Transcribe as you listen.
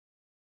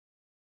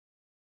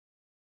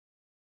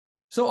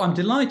So I'm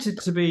delighted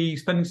to be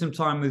spending some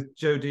time with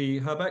Jodi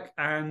Hrbek,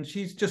 and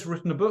she's just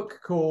written a book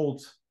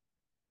called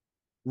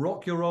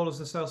Rock Your Role as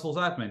a Salesforce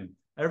Admin.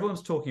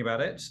 Everyone's talking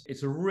about it.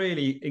 It's a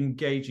really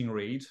engaging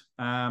read,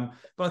 but I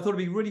thought it'd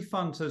be really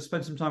fun to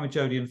spend some time with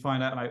Jodi and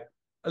find out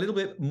a little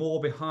bit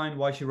more behind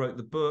why she wrote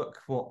the book,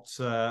 what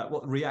the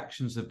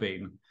reactions have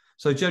been.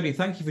 So Jodi,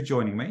 thank you for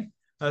joining me.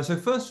 So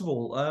first of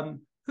all,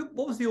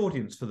 what was the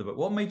audience for the book?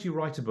 What made you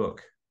write a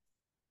book?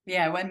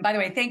 Yeah. Well, by the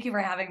way, thank you for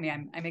having me.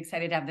 I'm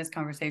excited to have this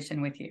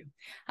conversation with you.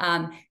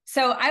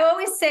 So I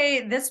always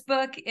say this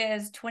book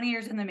is 20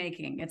 years in the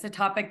making. It's a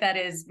topic that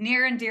is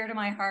near and dear to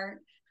my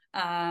heart.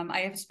 I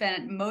have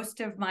spent most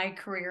of my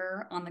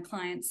career on the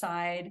client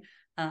side,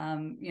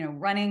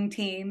 running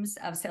teams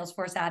of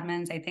Salesforce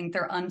admins. I think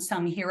they're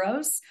unsung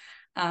heroes.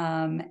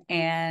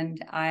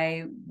 And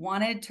I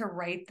wanted to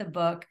write the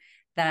book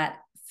that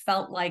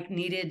felt like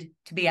needed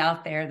to be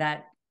out there,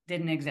 that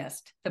didn't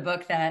exist. The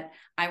book that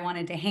I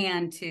wanted to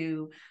hand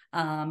to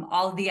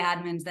all of the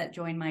admins that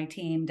joined my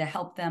team to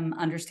help them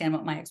understand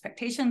what my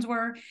expectations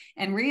were.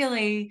 And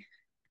really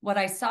what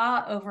I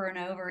saw over and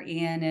over,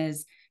 Ian,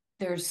 is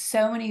there's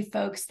so many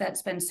folks that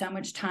spend so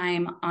much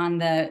time on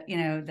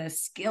the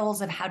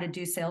skills of how to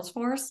do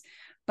Salesforce,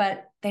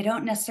 but they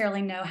don't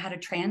necessarily know how to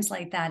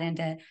translate that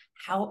into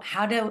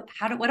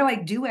what do I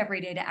do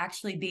every day to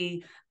actually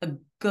be a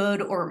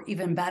good, or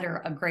even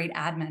better, a great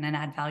admin and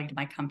add value to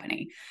my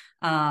company.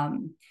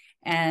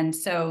 And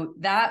so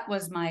that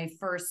was my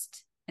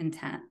first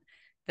intent.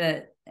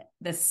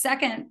 The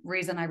second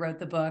reason I wrote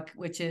the book,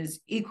 which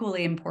is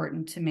equally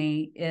important to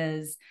me,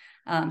 is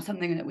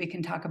something that we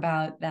can talk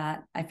about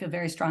that I feel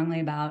very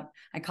strongly about.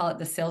 I call it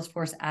the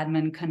Salesforce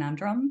Admin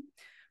conundrum,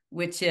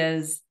 which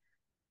is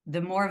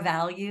the more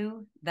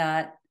value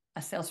that a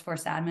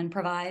Salesforce admin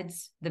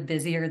provides, the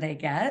busier they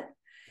get.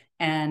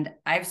 And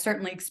I've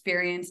certainly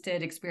experienced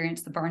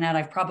the burnout.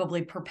 I've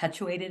probably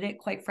perpetuated it,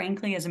 quite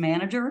frankly, as a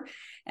manager.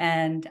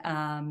 And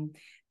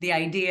the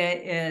idea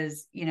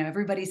is,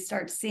 everybody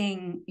starts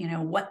seeing,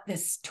 what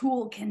this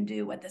tool can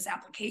do, what this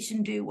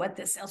application do, what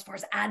this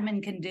Salesforce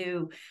admin can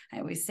do. I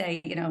always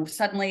say,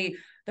 suddenly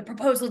the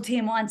proposal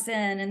team wants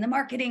in and the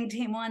marketing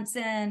team wants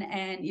in,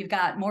 and you've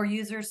got more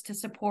users to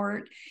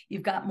support.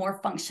 You've got more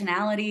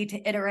functionality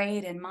to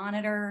iterate and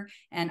monitor,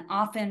 and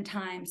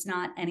oftentimes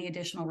not any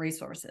additional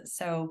resources.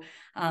 So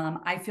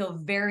I feel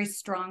very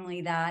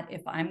strongly that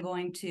if I'm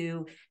going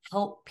to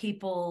help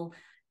people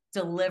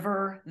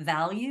deliver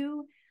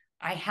value,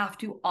 I have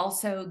to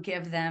also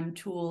give them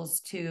tools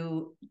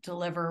to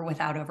deliver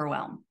without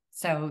overwhelm.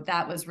 So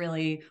that was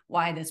really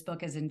why this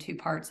book is in two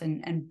parts,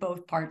 and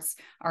both parts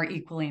are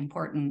equally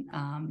important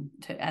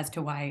as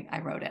to why I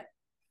wrote it.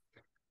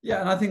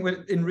 Yeah, and I think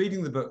in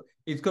reading the book,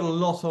 it's got a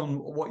lot on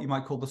what you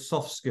might call the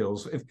soft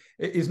skills. If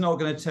it is not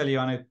going to tell you,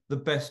 I know, the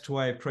best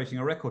way of creating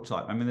a record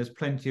type. I mean, there's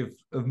plenty of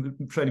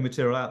training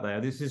material out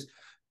there.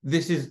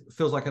 This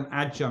feels like an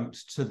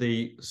adjunct to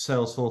the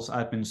Salesforce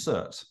admin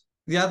cert.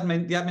 The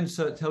admin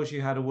cert tells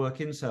you how to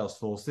work in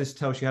Salesforce. This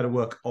tells you how to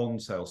work on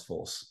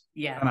Salesforce.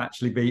 Yeah. And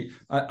actually be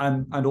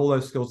and all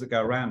those skills that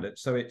go around it.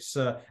 So it's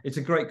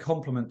a great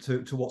complement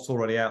to what's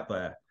already out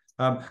there.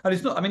 And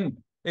it's not. I mean,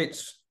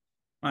 it's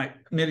like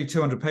nearly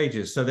 200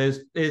 pages. So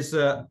there's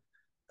a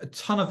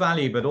ton of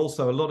value, but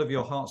also a lot of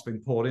your heart's been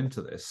poured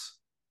into this.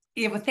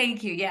 Yeah, well,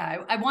 thank you.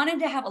 Yeah, I wanted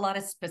to have a lot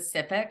of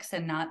specifics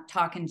and not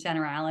talk in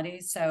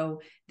generalities.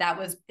 So that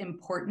was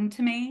important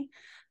to me.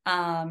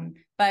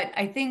 But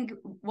I think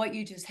what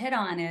you just hit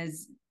on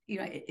is,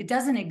 it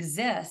doesn't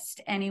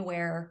exist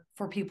anywhere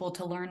for people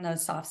to learn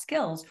those soft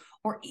skills,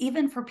 or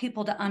even for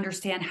people to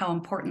understand how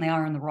important they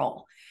are in the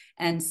role.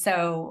 And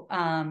so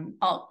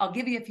I'll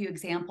give you a few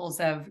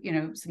examples of,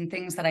 some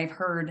things that I've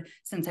heard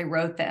since I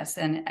wrote this.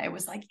 And I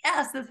was like,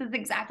 yes, this is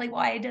exactly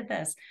why I did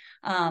this.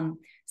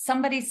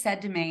 Somebody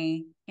said to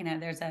me,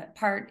 there's a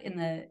part in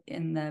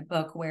the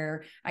book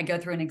where I go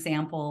through an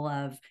example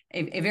of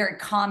a very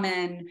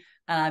common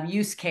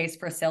use case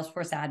for a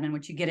Salesforce admin,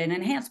 which you get an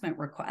enhancement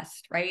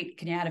request, right?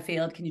 Can you add a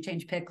field? Can you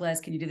change pick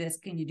list? Can you do this?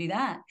 Can you do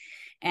that?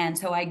 And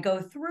so I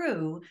go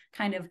through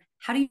kind of,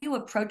 how do you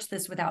approach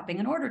this without being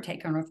an order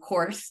taker? And of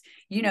course,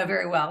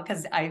 very well,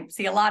 because I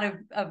see a lot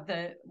of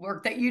the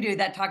work that you do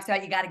that talks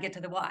about you got to get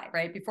to the why,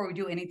 right? Before we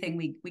do anything,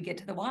 we get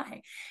to the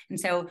why. And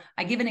so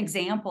I give an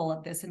example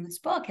of this in this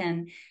book.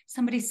 And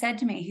somebody said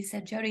to me, he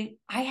said, Jodi,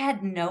 I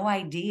had no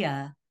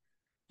idea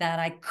that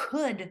I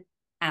could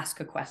ask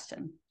a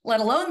question, let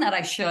alone that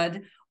I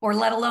should, or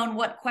let alone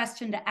what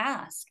question to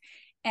ask.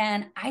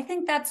 And I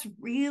think that's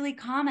really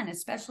common,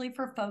 especially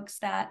for folks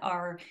that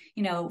are,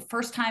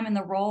 first time in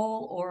the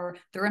role, or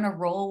they're in a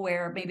role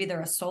where maybe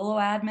they're a solo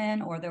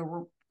admin, or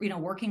they're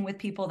working with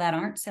people that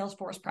aren't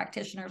Salesforce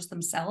practitioners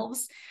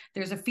themselves.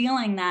 There's a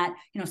feeling that,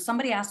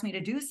 somebody asked me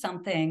to do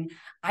something,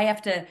 I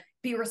have to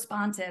be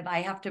responsive.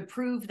 I have to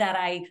prove that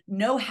I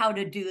know how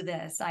to do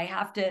this. I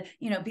have to,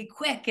 be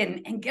quick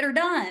and get her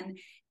done.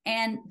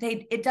 And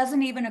it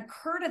doesn't even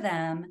occur to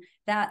them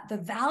that the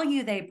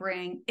value they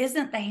bring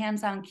isn't the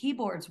hands-on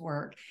keyboards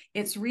work.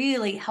 It's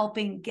really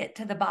helping get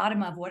to the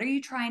bottom of what are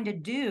you trying to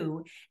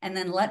do? And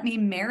then let me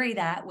marry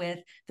that with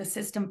the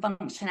system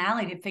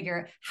functionality to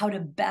figure out how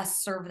to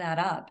best serve that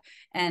up.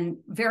 And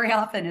very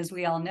often, as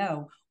we all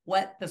know,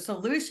 what the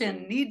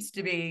solution needs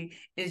to be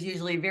is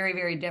usually very,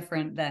 very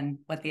different than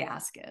what the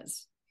ask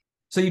is.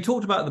 So you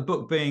talked about the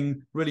book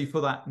being really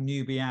for that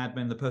newbie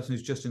admin, the person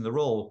who's just in the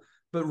role.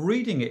 But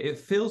reading it, it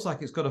feels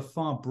like it's got a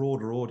far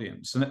broader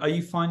audience. And are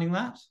you finding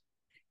that?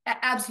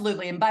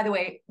 Absolutely. And by the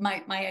way,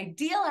 my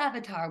ideal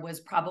avatar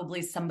was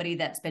probably somebody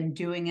that's been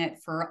doing it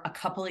for a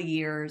couple of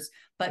years,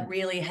 but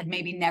really had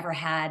maybe never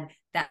had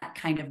that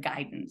kind of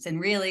guidance, and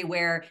really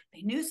where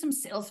they knew some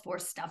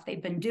Salesforce stuff,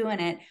 they'd been doing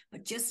it,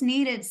 but just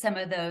needed some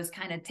of those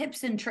kind of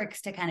tips and tricks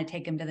to kind of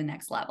take them to the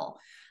next level.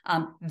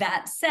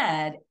 That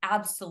said,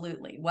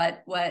 absolutely,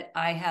 what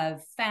I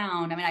have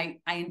found, I mean,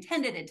 I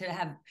intended it to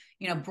have,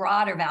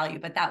 broader value,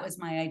 but that was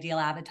my ideal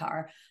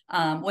avatar.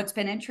 What's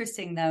been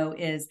interesting though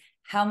is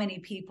how many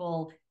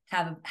people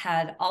have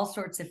had all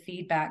sorts of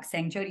feedback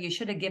saying, Jodi, you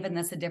should have given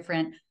this a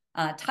different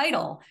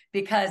title,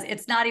 because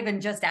it's not even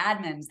just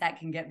admins that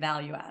can get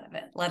value out of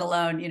it, let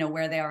alone,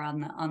 where they are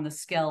on the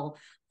skill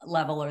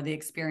level or the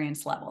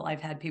experience level. I've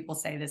had people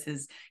say this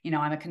is,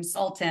 I'm a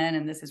consultant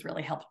and this has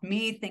really helped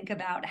me think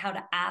about how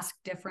to ask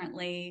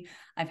differently.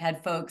 I've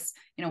had folks,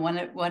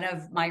 one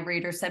of my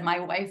readers said, my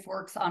wife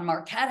works on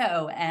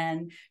Marketo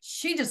and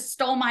she just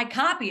stole my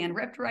copy and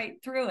ripped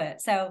right through it.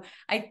 So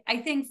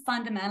I think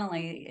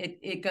fundamentally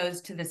it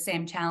goes to the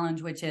same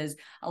challenge, which is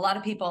a lot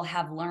of people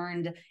have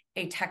learned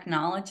a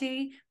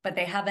technology, but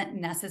they haven't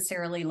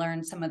necessarily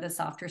learned some of the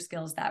softer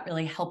skills that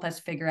really help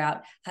us figure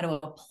out how to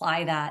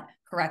apply that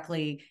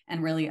correctly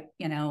and really,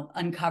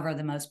 uncover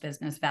the most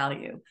business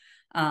value.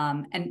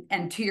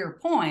 And to your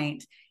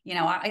point,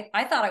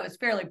 I thought I was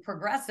fairly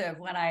progressive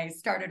when I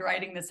started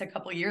writing this a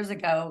couple of years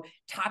ago,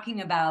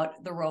 talking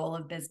about the role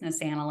of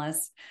business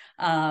analyst,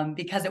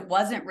 because it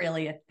wasn't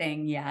really a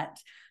thing yet.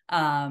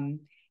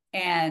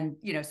 And,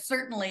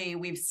 certainly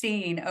we've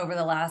seen over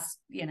the last,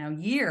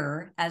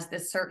 year, as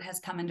this cert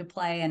has come into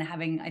play and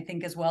having, I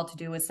think, as well to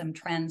do with some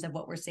trends of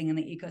what we're seeing in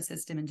the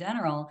ecosystem in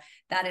general,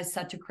 that is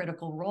such a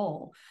critical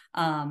role.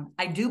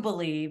 I do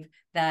believe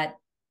that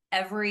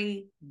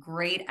every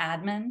great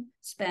admin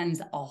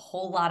spends a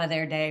whole lot of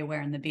their day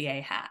wearing the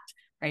BA hat,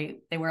 right?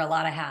 They wear a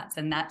lot of hats,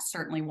 and that's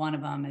certainly one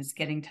of them, is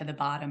getting to the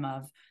bottom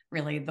of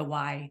really the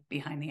why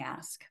behind the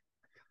ask.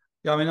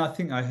 Yeah, I mean, I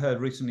think I heard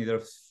recently there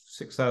are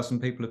 6,000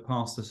 people who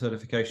passed the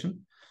certification.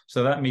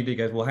 So that immediately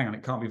goes, well, hang on,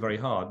 it can't be very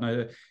hard.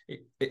 No,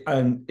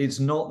 and it's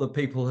not that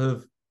people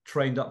have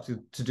trained up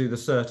to do the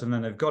cert and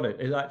then they've got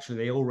it. It actually,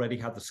 they already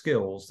had the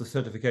skills. The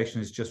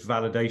certification is just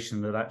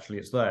validation that actually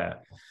it's there.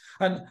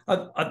 And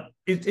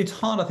it's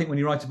hard, I think, when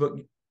you write a book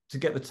to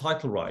get the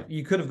title right.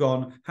 You could have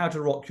gone, How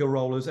to Rock Your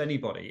Role as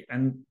Anybody.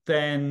 And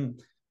then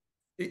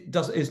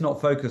it's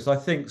not focused. I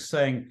think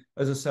saying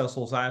as a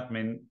Salesforce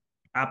admin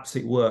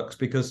absolutely works,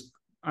 because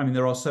I mean,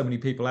 there are so many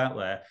people out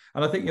there.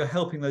 And I think you're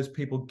helping those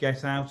people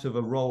get out of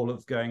a role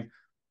of going,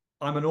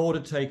 I'm an order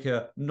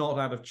taker, not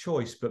out of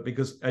choice, but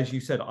because, as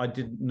you said, I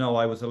didn't know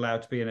I was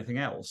allowed to be anything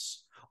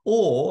else.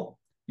 Or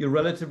you're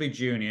relatively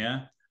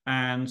junior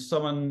and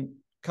someone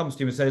comes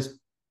to you and says,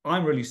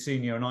 I'm really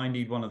senior and I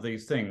need one of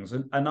these things.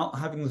 And not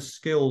having the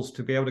skills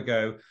to be able to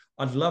go,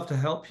 I'd love to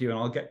help you and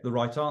I'll get the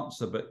right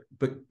answer,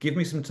 but give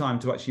me some time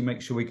to actually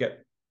make sure we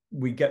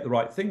get the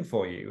right thing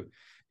for you,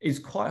 is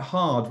quite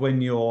hard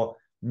when you're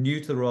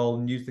new to the role,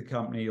 new to the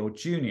company, or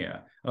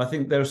junior. And I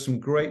think there are some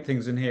great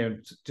things in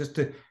here just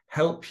to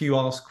help you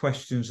ask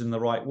questions in the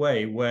right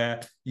way,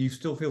 where you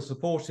still feel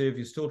supportive,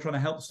 you're still trying to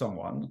help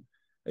someone.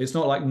 It's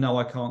not like, no,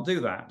 I can't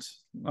do that.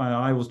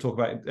 I always talk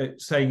about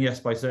saying yes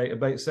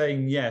about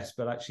saying yes,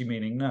 but actually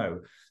meaning no.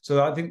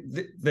 So I think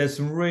there's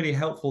some really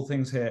helpful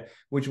things here,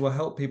 which will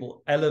help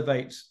people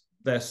elevate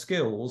their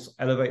skills,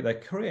 elevate their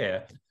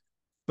career,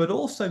 but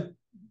also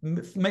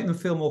make them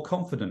feel more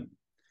confident.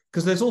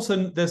 Because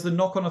there's the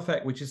knock-on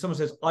effect, which is someone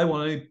says, I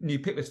want a new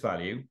pick list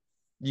value.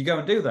 You go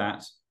and do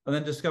that, and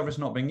then discover it's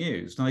not being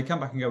used. And they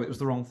come back and go, it was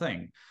the wrong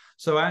thing.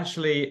 So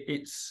actually,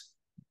 it's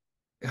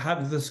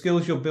have the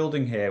skills you're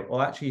building here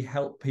will actually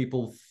help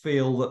people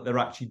feel that they're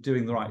actually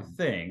doing the right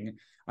thing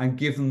and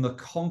give them the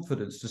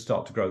confidence to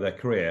start to grow their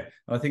career.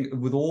 And I think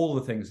with all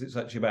the things, it's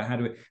actually about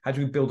how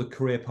do we build a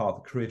career path,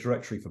 a career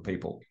directory for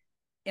people.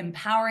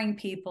 Empowering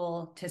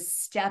people to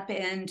step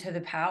into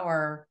the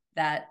power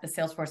that the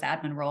Salesforce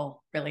admin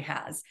role really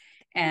has.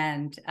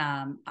 And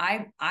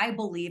I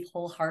believe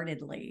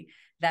wholeheartedly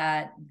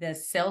that the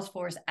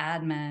Salesforce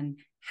admin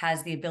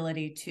has the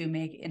ability to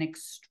make an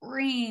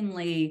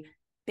extremely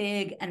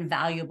big and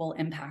valuable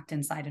impact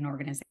inside an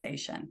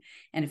organization.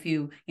 And if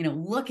you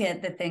look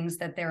at the things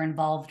that they're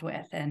involved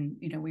with, and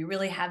we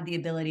really have the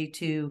ability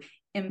to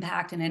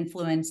impact and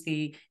influence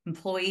the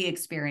employee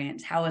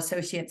experience, how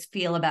associates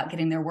feel about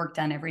getting their work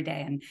done every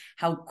day, and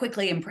how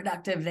quickly and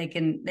productive they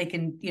can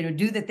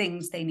do the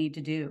things they need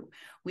to do.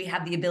 We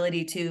have the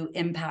ability to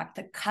impact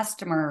the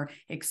customer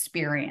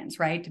experience,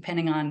 right?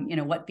 Depending on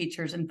what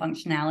features and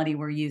functionality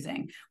we're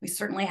using. We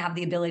certainly have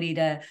the ability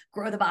to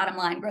grow the bottom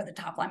line, grow the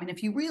top line. I mean,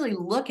 if you really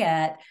look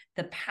at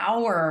the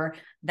power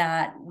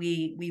that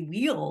we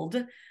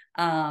wield,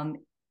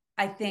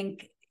 I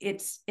think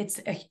it's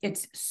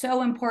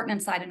so important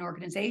inside an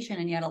organization,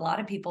 and yet a lot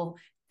of people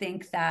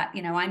think that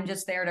I'm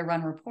just there to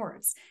run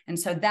reports. And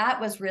so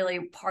that was really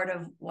part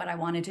of what I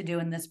wanted to do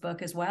in this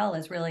book as well,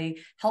 is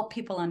really help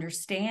people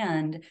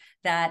understand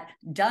that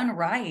done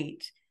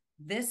right,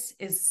 this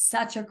is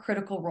such a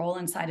critical role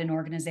inside an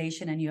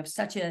organization, and you have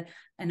such an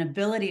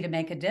ability to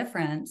make a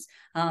difference.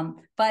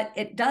 But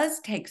it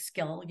does take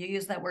skill. You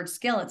use that word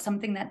skill. It's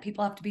something that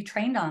people have to be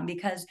trained on,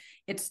 because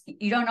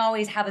you don't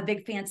always have a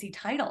big fancy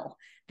title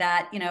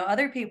that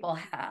other people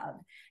have,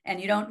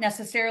 and you don't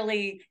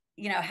necessarily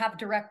have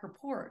direct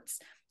reports.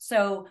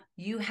 So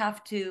you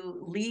have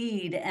to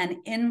lead and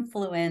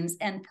influence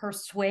and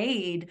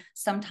persuade,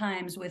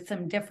 sometimes with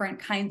some different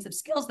kinds of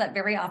skills that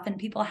very often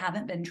people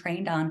haven't been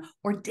trained on,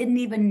 or didn't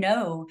even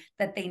know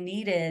that they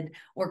needed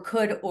or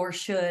could or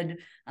should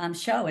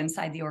show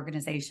inside the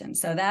organization.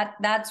 So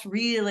that's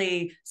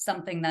really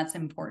something that's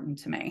important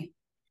to me.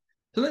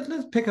 So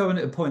let's pick up on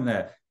a point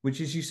there,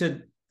 which is, you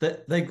said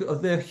that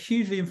they're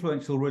hugely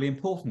influential, really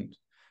important.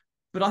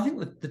 But I think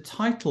that the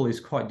title is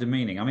quite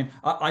demeaning. I mean,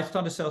 I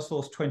started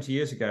Salesforce 20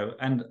 years ago,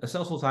 and a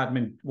Salesforce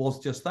admin was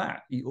just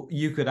that.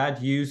 You could add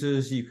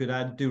users, you could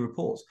do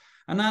reports.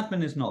 An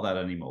admin is not that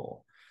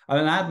anymore. And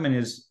an admin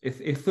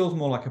it feels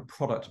more like a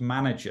product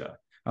manager.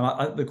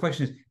 And the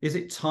question is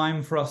it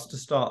time for us to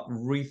start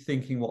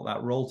rethinking what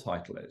that role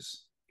title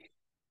is?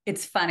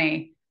 It's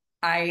funny.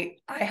 I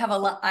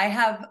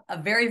have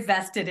a very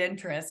vested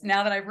interest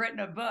now that I've written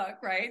a book,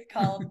 right,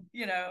 called,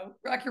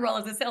 Rock Your Role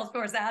as a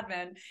Salesforce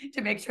Admin,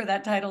 to make sure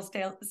that title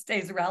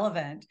stays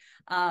relevant.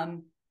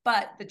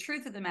 But the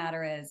truth of the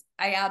matter is,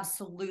 I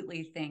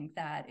absolutely think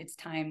that it's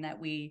time that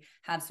we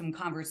have some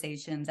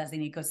conversations as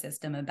an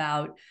ecosystem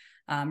about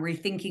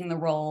rethinking the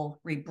role,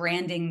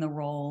 rebranding the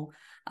role.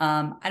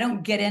 I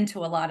don't get into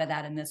a lot of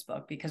that in this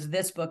book, because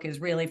this book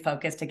is really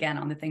focused, again,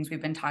 on the things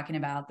we've been talking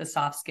about, the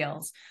soft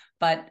skills.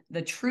 But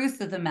the truth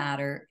of the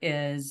matter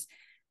is,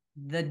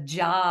 the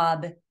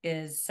job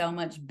is so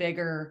much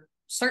bigger,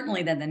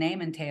 certainly, than the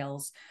name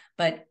entails,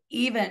 but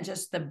even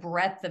just the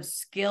breadth of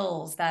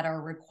skills that are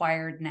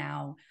required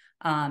now,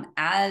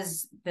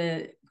 as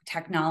the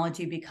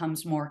technology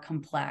becomes more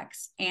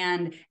complex,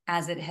 and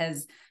as it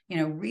has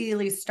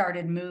really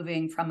started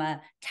moving from a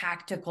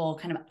tactical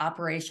kind of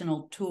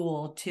operational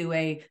tool to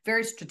a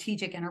very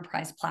strategic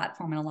enterprise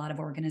platform in a lot of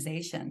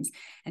organizations,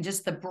 and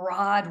just the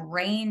broad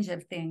range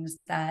of things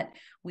that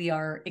we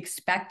are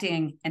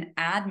expecting an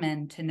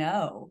admin to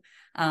know.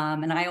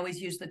 And I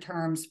always use the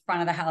terms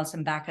front of the house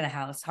and back of the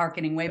house,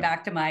 hearkening way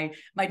back to my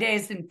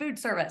days in food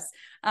service,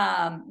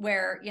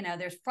 where,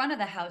 there's front of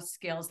the house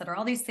skills that are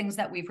all these things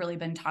that we've really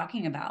been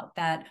talking about,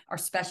 that are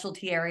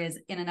specialty areas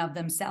in and of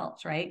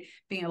themselves, right?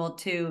 Being able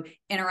to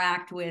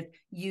interact with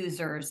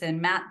users and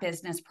map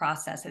business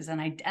processes and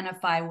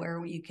identify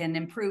where you can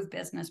improve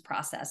business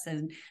process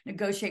and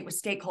negotiate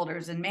with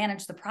stakeholders and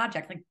manage the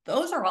project. Like,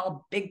 those are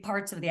all big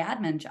parts of the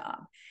admin job.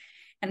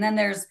 And then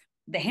there's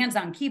the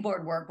hands-on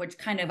keyboard work, which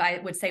kind of, I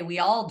would say we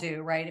all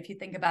do, right? If you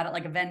think about it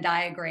like a Venn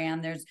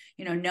diagram, there's,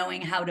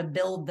 knowing how to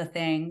build the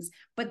things.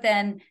 But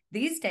then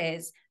these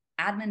days,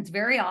 admins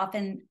very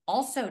often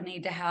also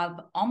need to have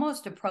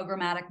almost a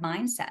programmatic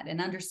mindset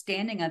and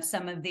understanding of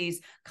some of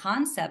these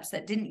concepts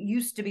that didn't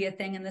used to be a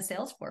thing in the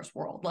Salesforce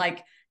world,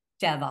 like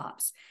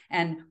DevOps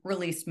and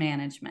release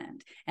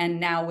management. And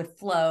now with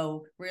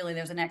Flow, really,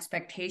 there's an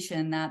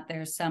expectation that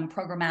there's some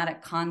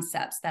programmatic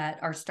concepts that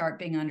start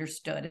being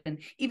understood. And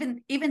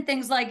even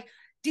things like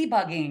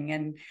debugging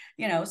and,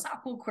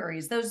 SQL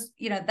queries, those,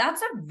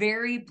 that's a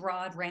very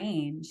broad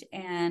range.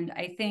 And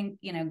I think,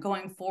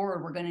 going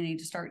forward, we're going to need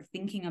to start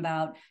thinking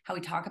about how we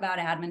talk about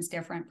admins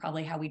different,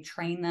 probably how we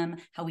train them,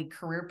 how we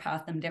career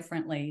path them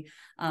differently,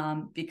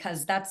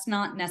 because that's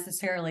not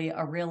necessarily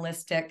a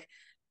realistic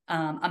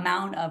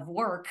amount of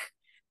work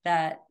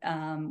that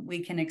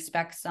we can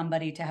expect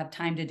somebody to have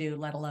time to do,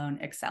 let alone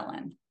excel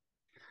in.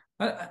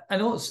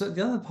 And also,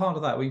 the other part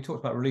of that, when you talked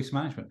about release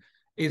management,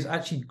 is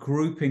actually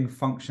grouping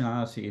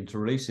functionality into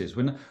releases.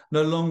 When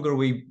no longer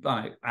we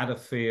add a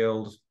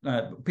field,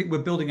 we're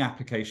building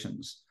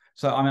applications.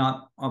 So, I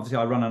mean, obviously,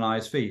 I run an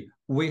ISV.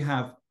 We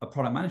have a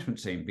product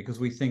management team, because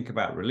we think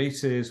about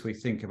releases, we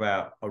think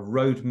about a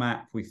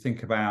roadmap, we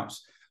think about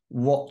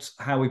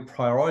how we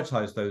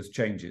prioritize those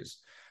changes.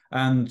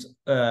 And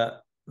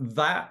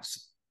that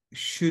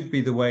should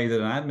be the way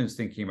that an admin's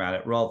thinking about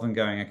it, rather than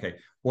going, okay,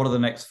 what are the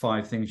next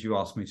 5 things you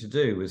asked me to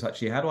do? Is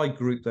actually, how do I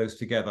group those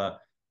together,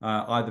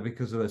 either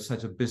because of a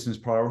set of business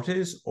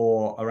priorities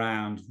or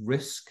around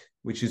risk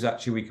which is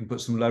actually we can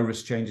put some low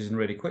risk changes in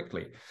really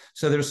quickly.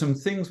 So there are some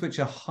things which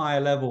are higher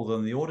level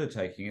than the order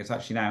taking. It's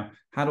actually now,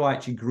 how do I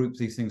actually group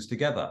these things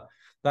together?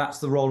 That's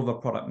the role of a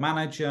product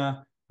manager,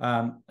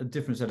 a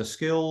different set of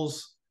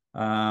skills,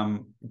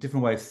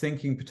 different way of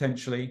thinking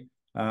potentially.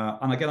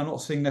 And again, I'm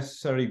not seeing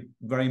necessarily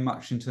very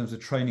much in terms of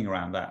training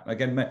around that.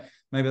 Again,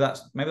 maybe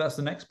that's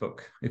the next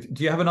book.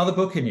 Do you have another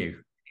book in you?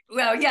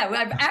 Well, yeah,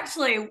 I've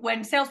actually,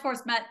 when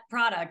Salesforce met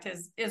product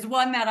is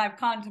one that I've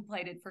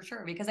contemplated for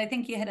sure, because I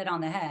think you hit it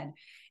on the head.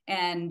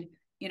 And,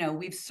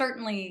 we've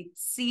certainly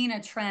seen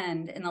a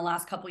trend in the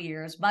last couple of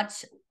years,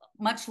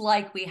 much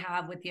like we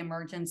have with the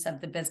emergence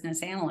of the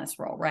business analyst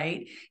role,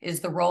 right? Is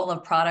the role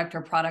of product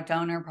or product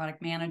owner,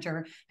 product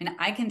manager. And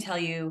I can tell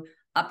you,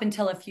 up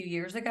until a few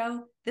years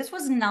ago, this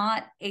was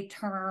not a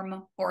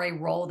term or a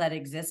role that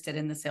existed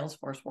in the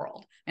Salesforce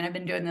world. And I've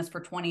been doing this for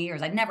 20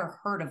 years. I'd never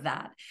heard of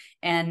that.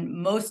 And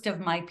most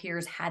of my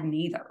peers hadn't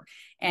either.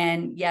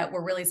 And yet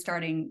we're really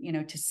starting,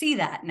 to see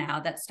that now.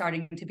 That's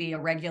starting to be a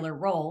regular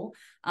role.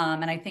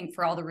 And I think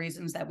for all the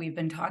reasons that we've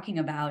been talking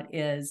about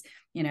is,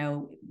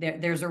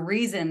 there's a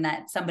reason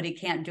that somebody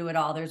can't do it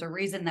all. There's a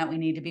reason that we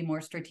need to be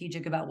more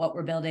strategic about what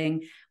we're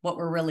building, what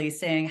we're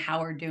releasing,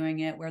 how we're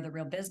doing it, where the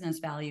real business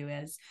value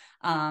is.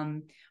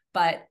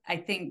 But I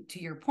think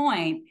to your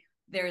point,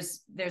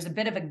 there's a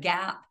bit of a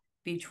gap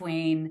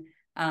between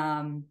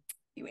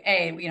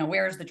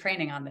where's the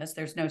training on this?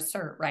 There's no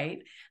cert, right?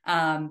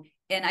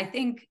 And I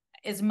think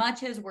as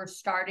much as we're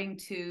starting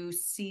to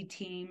see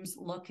teams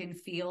look and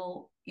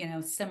feel,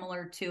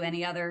 similar to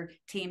any other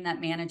team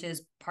that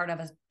manages part of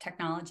a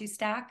technology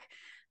stack,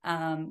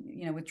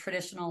 with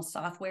traditional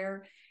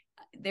software,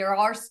 there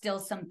are still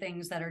some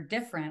things that are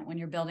different when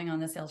you're building on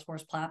the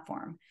Salesforce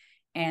platform.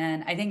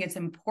 And I think it's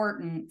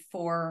important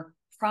for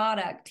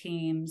product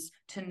teams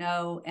to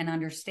know and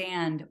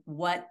understand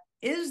what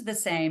is the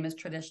same as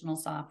traditional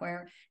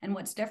software and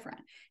what's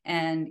different.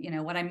 And,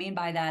 what I mean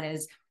by that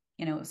is,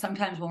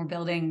 sometimes when we're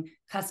building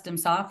custom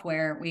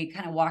software, we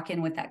kind of walk in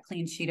with that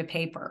clean sheet of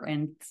paper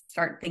and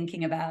start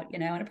thinking about,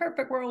 in a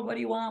perfect world, what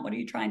do you want? What are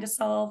you trying to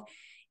solve?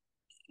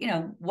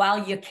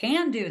 While you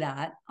can do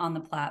that on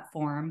the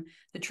platform,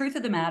 the truth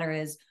of the matter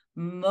is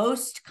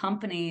most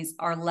companies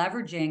are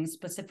leveraging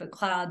specific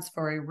clouds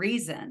for a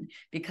reason,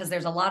 because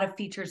there's a lot of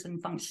features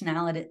and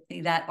functionality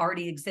that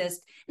already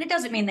exist. And it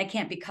doesn't mean they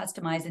can't be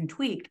customized and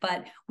tweaked,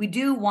 but we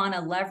do want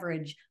to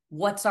leverage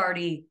what's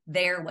already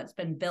there, what's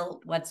been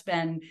built, what's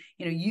been,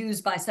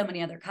 used by so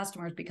many other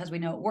customers, because we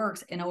know it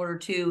works, in order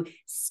to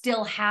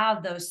still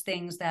have those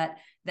things that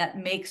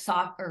make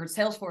software, or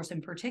Salesforce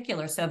in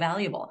particular, so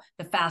valuable.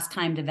 The fast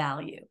time to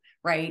value,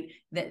 right?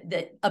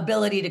 The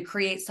ability to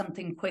create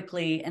something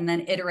quickly and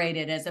then iterate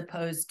it, as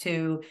opposed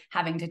to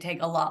having to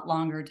take a lot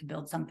longer to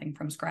build something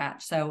from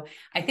scratch. So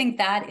I think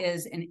that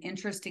is an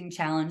interesting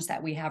challenge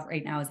that we have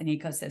right now as an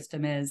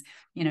ecosystem, is,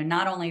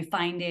 not only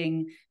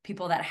finding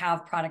people that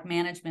have product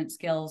management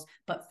skills,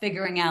 but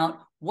figuring out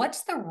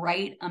what's the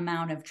right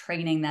amount of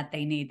training that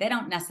they need. They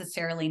don't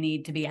necessarily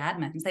need to be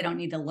admins. They don't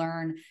need to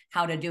learn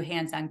how to do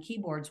hands-on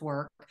keyboards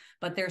work,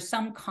 but there's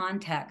some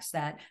context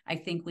that I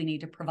think we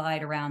need to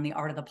provide around the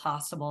art of the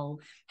possible,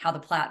 how the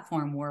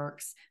platform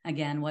works.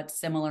 Again, what's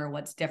similar,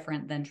 what's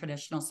different than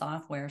traditional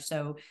software,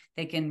 so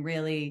they can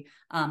really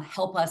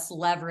help us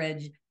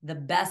leverage the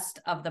best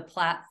of the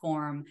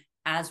platform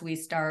as we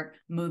start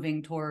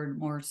moving toward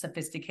more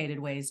sophisticated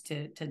ways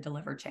to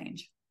deliver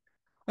change.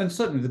 And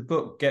certainly the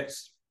book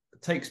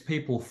takes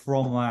people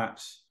from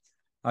that,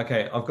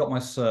 okay, I've got my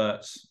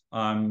certs,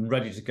 I'm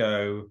ready to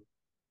go.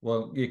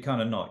 Well, you're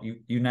kind of not.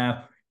 You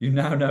now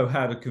know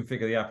how to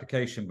configure the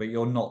application, but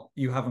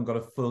you haven't got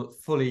a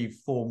fully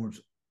formed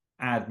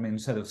admin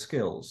set of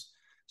skills.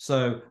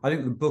 So I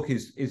think the book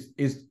is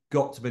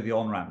got to be the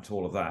on-ramp to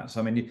all of that.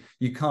 So I mean,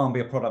 you can't be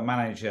a product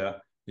manager,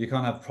 you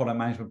can't have product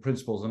management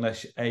principles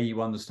unless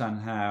you understand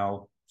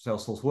how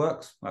Salesforce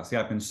works. That's the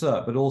admin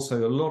cert. But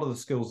also a lot of the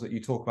skills that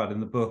you talk about in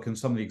the book and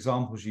some of the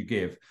examples you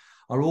give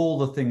are all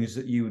the things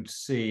that you would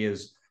see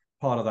as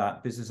part of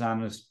that business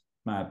analyst,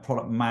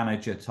 product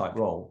manager type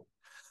role.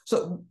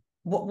 So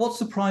what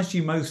surprised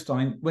you most?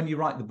 I mean, when you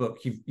write the book,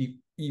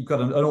 you've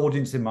got an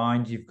audience in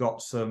mind, you've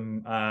got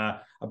some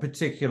a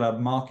particular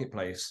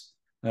marketplace.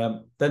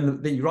 Then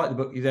you write the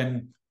book, you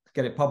then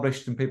get it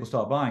published and people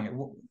start buying it.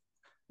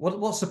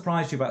 What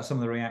surprised you about some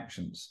of the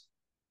reactions?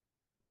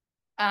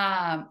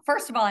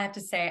 First of all, I have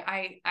to say,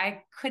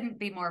 I couldn't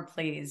be more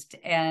pleased.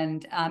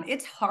 And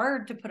it's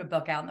hard to put a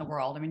book out in the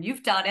world. I mean,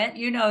 you've done it,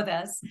 you know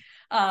this.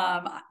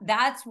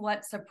 That's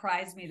what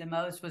surprised me the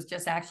most, was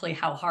just actually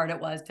how hard it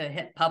was to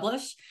hit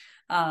publish.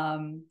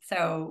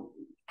 So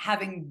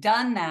having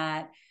done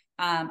that,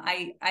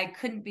 I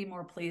couldn't be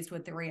more pleased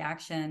with the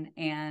reaction,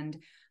 and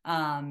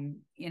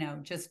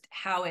just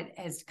how it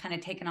has kind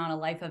of taken on a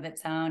life of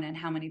its own, and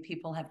how many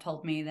people have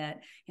told me that,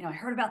 I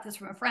heard about this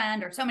from a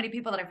friend, or so many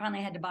people that I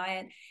finally had to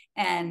buy it.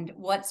 And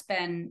what's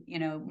been,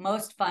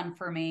 most fun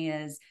for me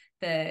is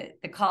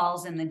the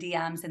calls and the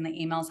DMs and the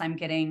emails I'm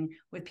getting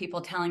with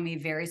people telling me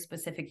very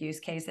specific use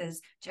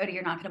cases. Jodi,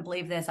 you're not going to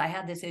believe this. I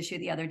had this issue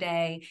the other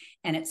day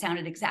and it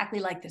sounded exactly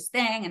like this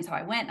thing. And so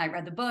I went and I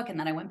read the book, and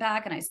then I went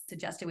back and I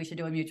suggested we should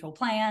do a mutual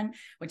plan,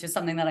 which is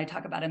something that I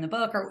talk about in the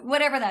book, or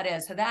whatever that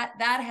is. So that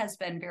has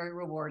been very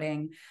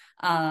rewarding.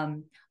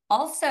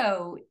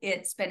 Also,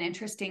 it's been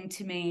interesting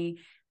to me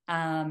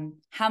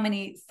how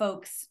many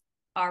folks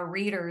are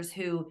readers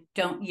who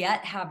don't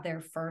yet have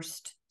their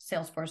first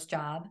Salesforce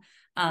job.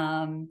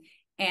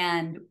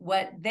 And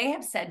what they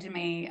have said to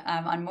me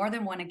on more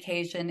than one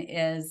occasion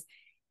is,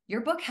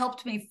 your book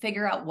helped me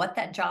figure out what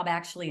that job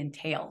actually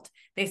entailed.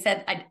 They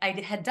said I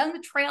had done the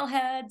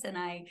trailheads, and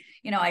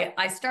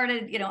I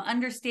started,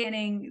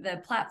 understanding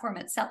the platform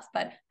itself,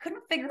 but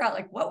couldn't figure out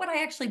what would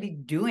I actually be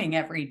doing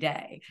every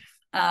day.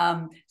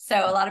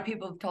 So a lot of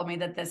people have told me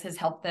that this has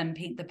helped them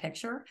paint the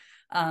picture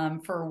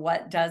for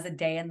what does a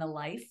day in the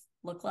life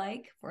look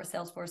like for a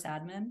Salesforce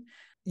admin.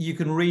 You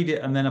can read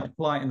it and then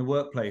apply it in the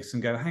workplace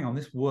and go, hang on,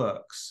 this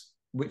works.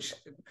 Which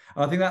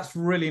I think that's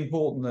really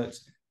important,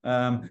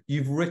 that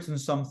you've written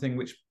something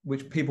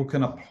which people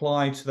can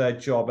apply to their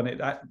job,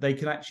 and they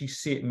can actually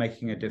see it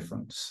making a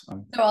difference.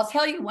 So I'll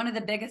tell you, one of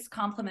the biggest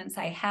compliments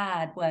I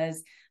had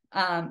was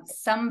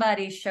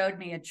somebody showed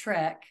me a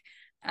trick,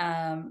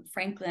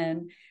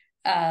 Franklin,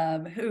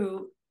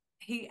 who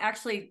he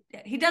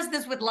does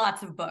this with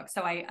lots of books,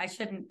 so I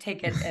shouldn't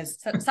take it as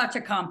such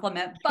a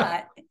compliment,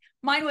 but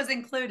mine was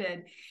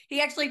included.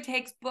 He actually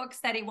takes books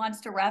that he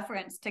wants to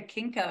reference to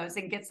Kinko's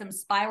and gets them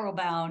spiral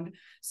bound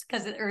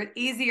because they're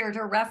easier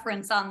to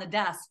reference on the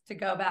desk to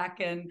go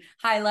back and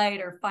highlight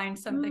or find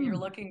something you're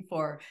looking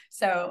for.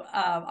 So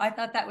I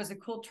thought that was a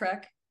cool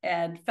trick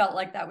and felt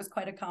like that was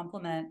quite a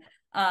compliment.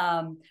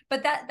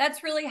 But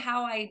that's really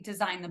how I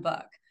designed the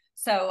book.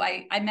 So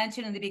I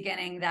mentioned in the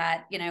beginning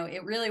that,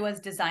 it really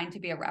was designed to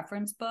be a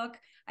reference book.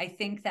 I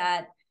think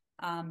that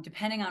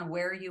depending on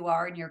where you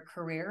are in your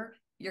career,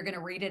 you're going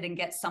to read it and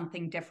get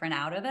something different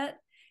out of it.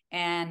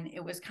 And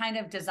it was kind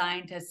of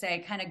designed to say,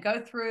 kind of go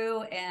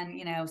through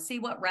and, see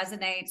what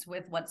resonates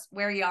with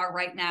where you are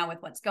right now with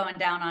what's going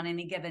down on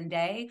any given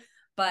day.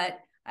 But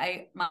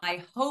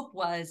my hope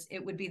was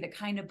it would be the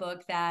kind of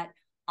book that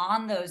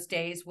on those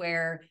days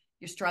where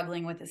you're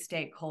struggling with a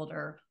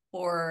stakeholder,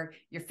 or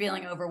you're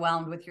feeling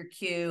overwhelmed with your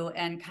queue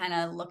and kind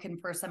of looking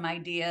for some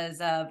ideas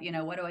of,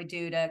 what do I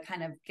do to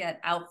kind of get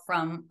out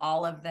from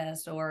all of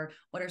this? Or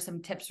what are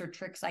some tips or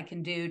tricks I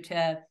can do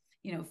to,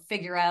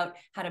 figure out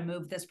how to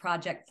move this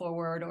project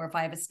forward? Or if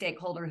I have a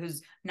stakeholder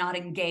who's not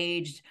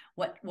engaged,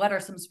 what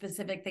are some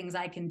specific things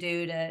I can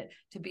do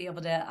to be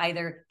able to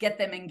either get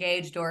them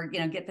engaged or,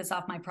 get this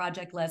off my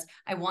project list?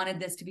 I wanted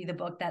this to be the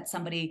book that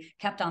somebody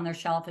kept on their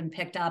shelf and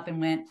picked up and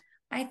went,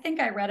 I think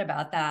I read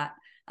about that.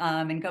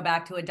 And go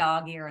back to a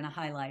dog ear and a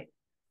highlight.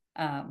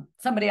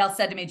 Somebody else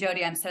said to me,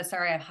 Jodi, I'm so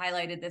sorry I've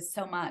highlighted this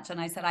so much. And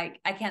I said,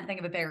 I can't think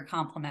of a bigger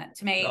compliment.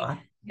 To me,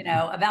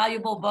 a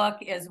valuable book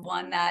is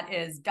one that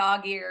is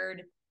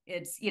dog-eared.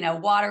 It's,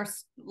 water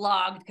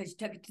logged because you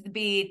took it to the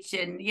beach,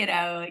 and,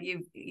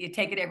 you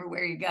take it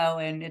everywhere you go,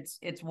 and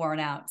it's worn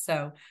out.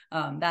 So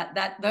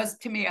those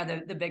to me are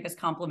the biggest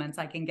compliments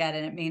I can get.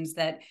 And it means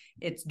that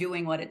it's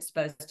doing what it's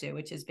supposed to,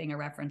 which is being a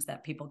reference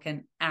that people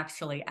can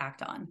actually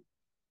act on.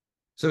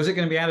 So is it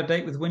going to be out of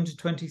date with Winter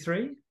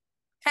 23?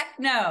 Heck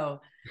no.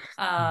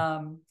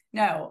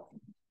 No.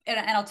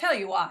 And I'll tell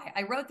you why.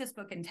 I wrote this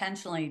book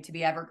intentionally to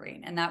be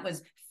evergreen, and that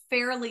was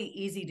fairly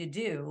easy to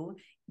do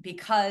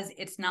because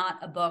it's not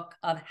a book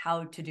of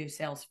how to do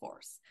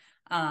Salesforce.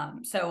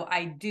 So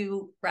I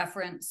do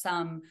reference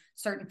some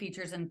certain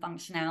features and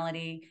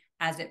functionality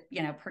as it,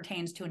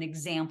 pertains to an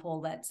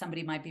example that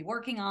somebody might be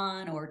working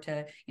on, or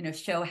to,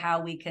 show how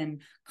we can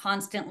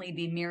constantly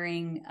be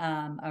mirroring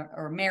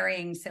or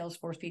marrying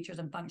Salesforce features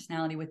and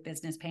functionality with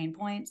business pain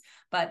points.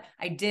 But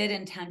I did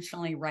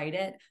intentionally write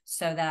it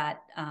so that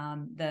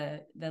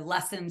the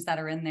lessons that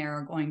are in there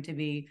are going to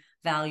be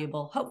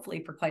valuable,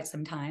 hopefully for quite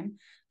some time.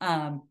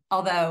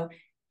 Although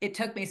it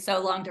took me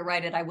so long to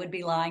write it, I would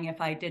be lying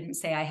if I didn't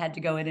say I had to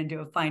go in and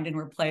do a find and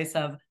replace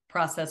of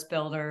process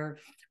builder,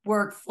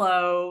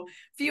 workflow, a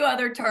few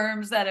other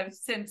terms that have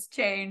since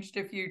changed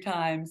a few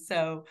times.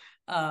 So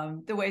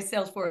the way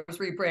Salesforce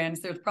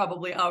rebrands, there's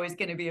probably always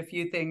going to be a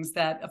few things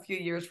that a few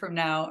years from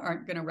now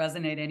aren't going to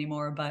resonate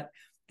anymore, but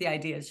the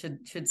ideas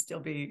should still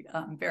be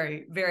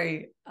very,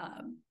 very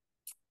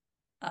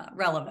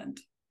relevant.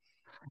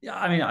 Yeah,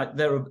 I mean,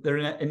 they're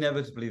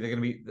inevitably they're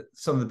going to be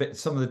some of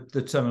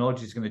the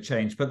terminology is going to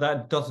change, but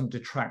that doesn't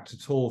detract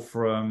at all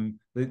from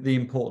the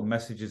important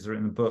messages that are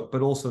in the book,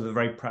 but also the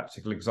very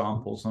practical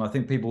examples. And I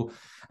think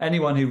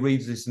anyone who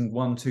reads this in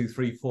 1, 2,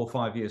 3, 4,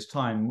 5 years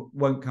time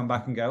won't come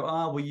back and go,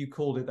 well, you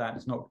called it that.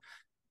 It's not.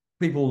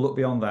 People will look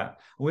beyond that.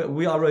 I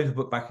wrote a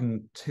book back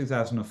in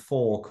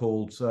 2004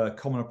 called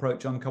Common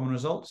Approach, Uncommon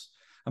Results,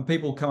 and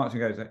people come up to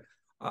me and go,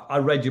 I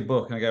read your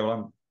book, and I go,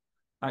 well,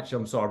 actually,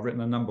 I'm sorry, I've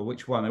written a number.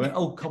 Which one? They went,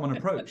 oh, common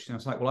approach. And I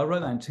was like, well, I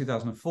wrote that in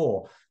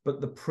 2004,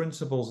 but the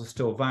principles are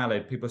still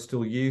valid. People are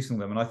still using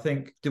them. And I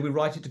think, did we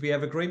write it to be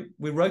evergreen?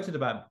 We wrote it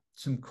about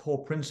some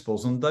core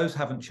principles, and those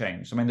haven't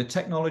changed. I mean, the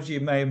technology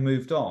may have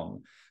moved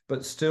on,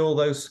 but still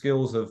those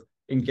skills of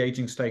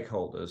engaging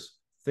stakeholders,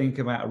 think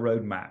about a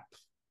roadmap,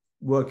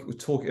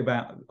 talking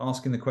about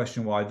asking the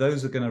question why,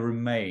 those are going to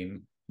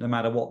remain no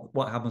matter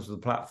what happens with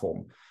the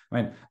platform.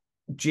 I mean,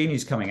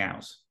 Genie's coming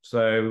out.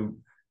 So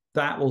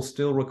that will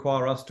still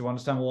require us to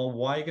understand, well,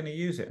 why are you going to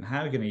use it and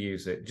how are you going to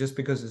use it, just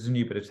because it's a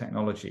new bit of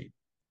technology.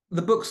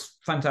 The book's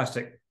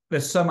fantastic.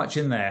 There's so much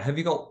in there. Have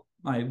you got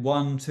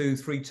 1, 2,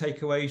 3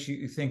 takeaways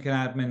you think an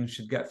admin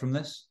should get from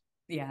this?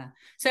 Yeah.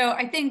 So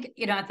I think,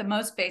 at the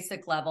most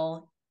basic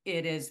level,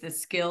 it is the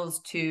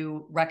skills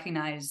to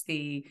recognize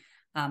the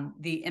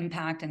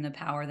impact and the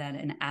power that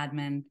an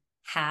admin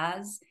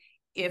has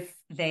if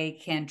they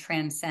can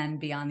transcend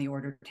beyond the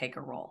order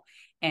taker role.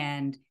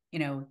 And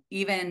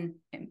even,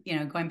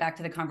 going back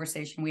to the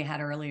conversation we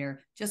had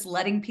earlier, just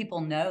letting people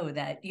know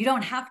that you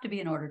don't have to be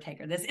an order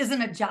taker. This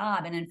isn't a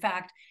job. And in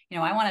fact,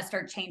 I want to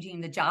start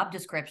changing the job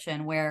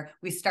description where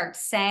we start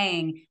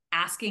saying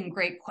asking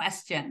great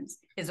questions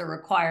is a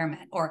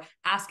requirement, or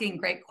asking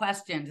great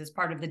questions is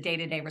part of the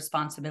day-to-day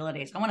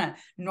responsibilities. I want to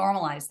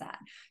normalize that.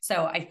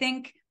 So I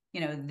think,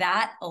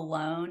 that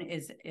alone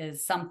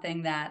is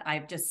something that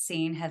I've just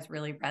seen has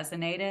really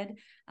resonated.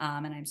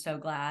 And I'm so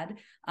glad.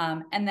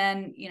 And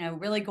then,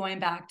 really going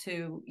back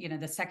to,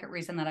 the second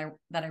reason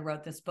that I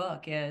wrote this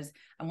book is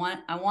I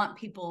want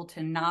people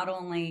to not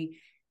only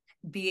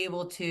be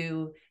able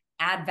to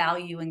add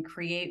value and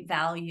create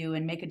value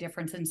and make a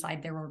difference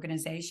inside their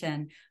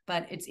organization,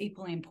 but it's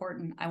equally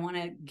important. I want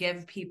to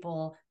give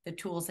people the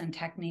tools and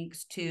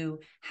techniques to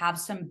have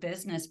some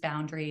business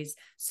boundaries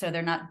so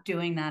they're not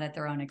doing that at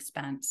their own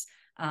expense.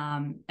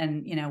 And,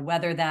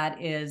 whether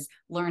that is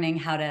learning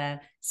how to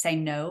say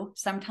no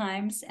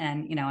sometimes.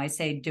 And, I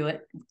say, do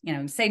it,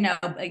 say no,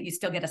 but you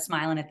still get a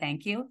smile and a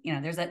thank you.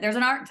 There's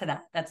an art to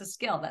that. That's a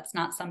skill. That's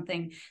not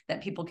something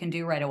that people can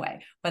do right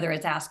away, whether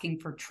it's asking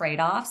for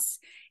trade-offs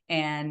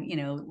and,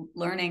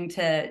 learning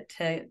to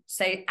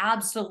say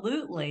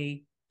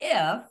absolutely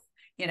if,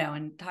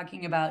 and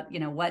talking about,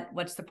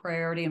 what's the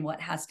priority and what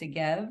has to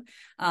give.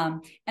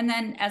 And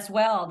then as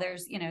well,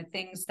 there's,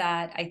 things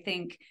that I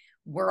think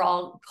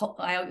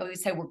I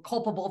always say we're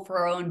culpable for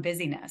our own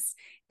busyness.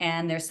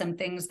 And there's some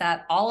things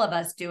that all of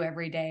us do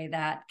every day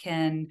that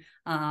can,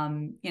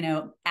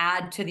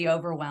 add to the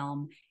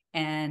overwhelm,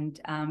 and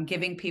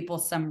giving people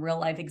some real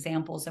life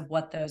examples of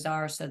what those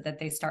are so that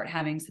they start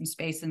having some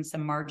space and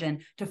some margin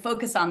to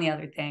focus on the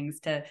other things.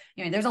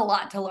 There's a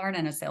lot to learn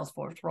in a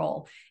Salesforce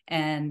role.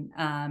 And,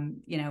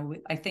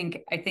 I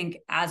think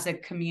as a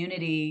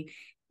community,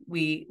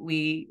 we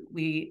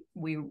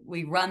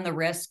run the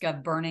risk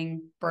of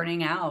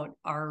burning out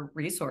our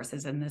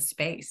resources in this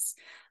space.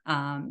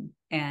 And,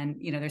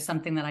 there's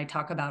something that I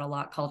talk about a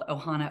lot called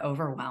Ohana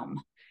overwhelm,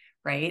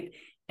 right?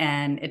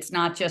 And it's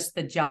not just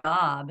the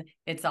job,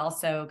 it's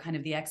also kind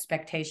of the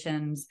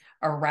expectations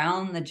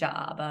around the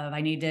job of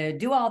I need to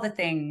do all the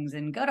things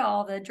and go to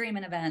all the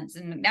Dreamin' events.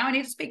 And now I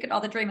need to speak at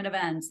all the Dreamin'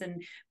 events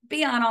and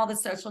be on all the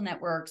social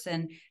networks.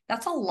 And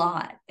that's a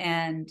lot.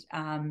 And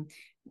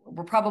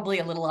we're probably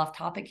a little off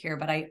topic here,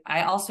 but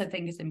I also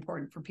think it's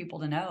important for people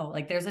to know,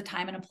 like, there's a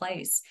time and a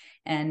place.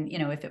 And,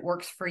 if it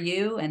works for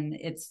you and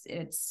it's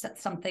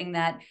something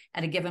that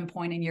at a given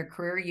point in your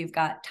career, you've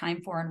got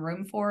time for and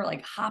room for,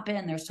 like, hop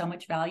in, there's so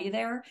much value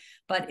there.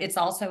 But it's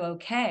also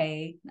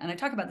okay. And I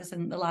talk about this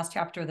in the last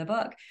chapter of the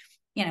book.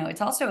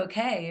 It's also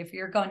okay if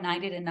you're going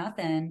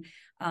 90-0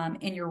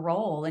 in your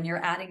role and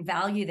you're adding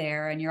value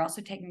there, and you're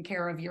also taking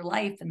care of your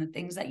life and the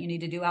things that you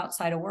need to do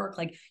outside of work.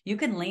 Like, you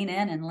can lean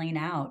in and lean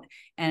out.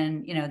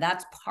 And,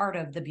 that's part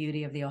of the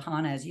beauty of the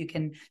Ohana is you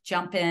can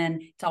jump in.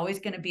 It's always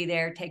going to be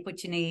there. Take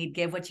what you need,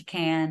 give what you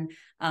can.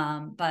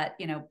 But,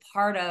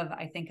 part of,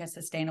 I think, a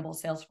sustainable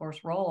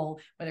Salesforce role,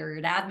 whether you're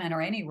an admin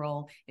or any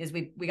role, is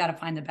we got to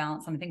find the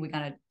balance. And I think we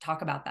got to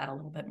talk about that a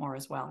little bit more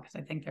as well, because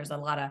I think there's a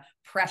lot of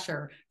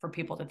pressure for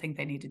people to think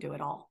they need to do it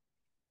all.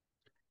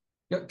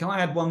 Can I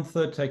add one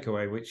third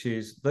takeaway, which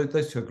is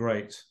those two are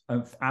great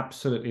and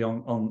absolutely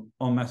on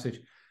message.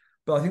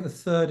 But I think the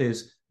third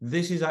is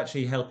this is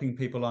actually helping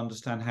people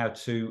understand how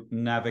to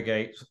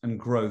navigate and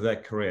grow their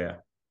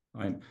career.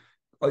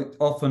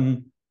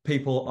 Often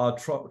people are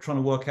trying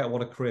to work out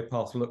what a career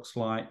path looks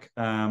like,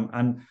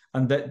 and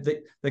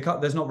they can't,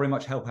 there's not very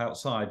much help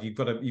outside. You've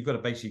got to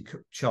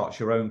basically chart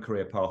your own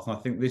career path. And I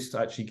think this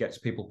actually gets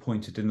people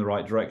pointed in the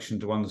right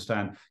direction to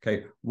understand,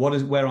 okay,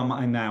 where am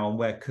I now and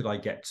where could I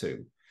get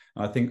to?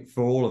 I think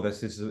for all of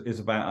us, this is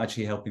about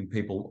actually helping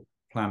people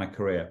plan a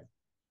career.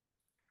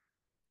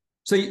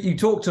 So you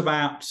talked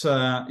about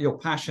your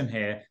passion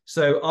here.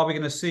 So are we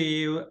going to see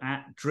you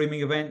at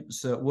Dreaming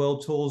events, at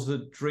World Tours,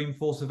 at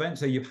Dreamforce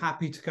events? Are you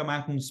happy to come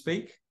out and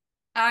speak?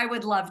 I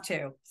would love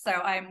to. So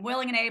I'm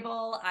willing and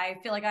able. I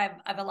feel like I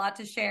have a lot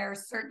to share.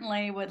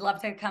 Certainly would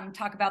love to come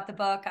talk about the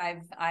book.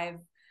 I've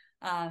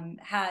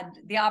had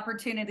the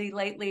opportunity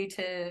lately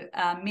to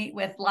meet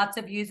with lots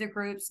of user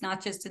groups,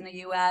 not just in the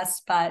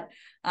US, but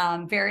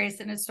various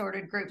and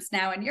assorted groups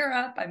now in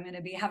Europe. I'm going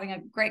to be having a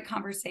great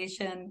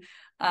conversation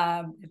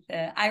with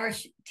the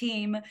Irish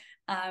team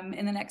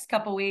in the next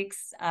couple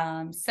weeks.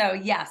 So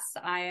yes,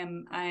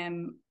 I'm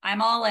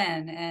all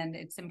in, and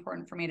it's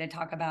important for me to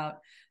talk about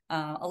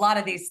a lot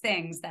of these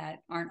things that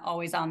aren't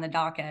always on the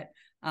docket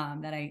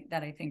that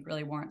I think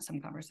really warrant some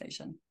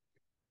conversation.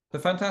 So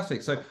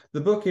fantastic. So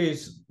the book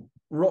is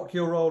Rock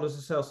Your Role as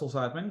a Salesforce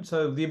Admin.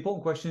 So the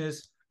important question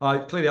is,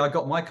 clearly I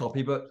got my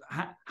copy, but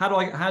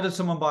how does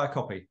someone buy a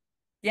copy?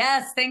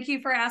 Yes, thank you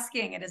for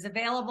asking. It is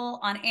available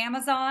on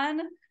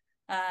Amazon,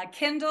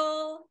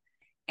 Kindle,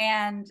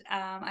 and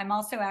I'm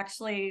also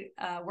actually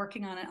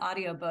working on an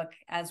audiobook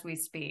as we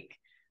speak.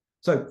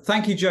 So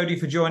thank you, Jodi,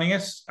 for joining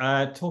us,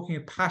 talking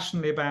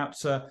passionately about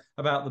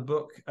the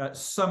book.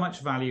 So much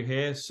value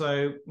here.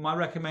 So my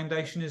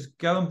recommendation is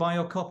go and buy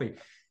your copy.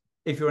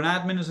 If you're an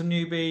admin as a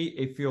newbie,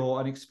 if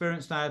you're an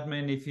experienced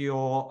admin, if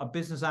you're a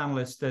business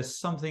analyst, there's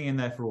something in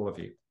there for all of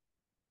you.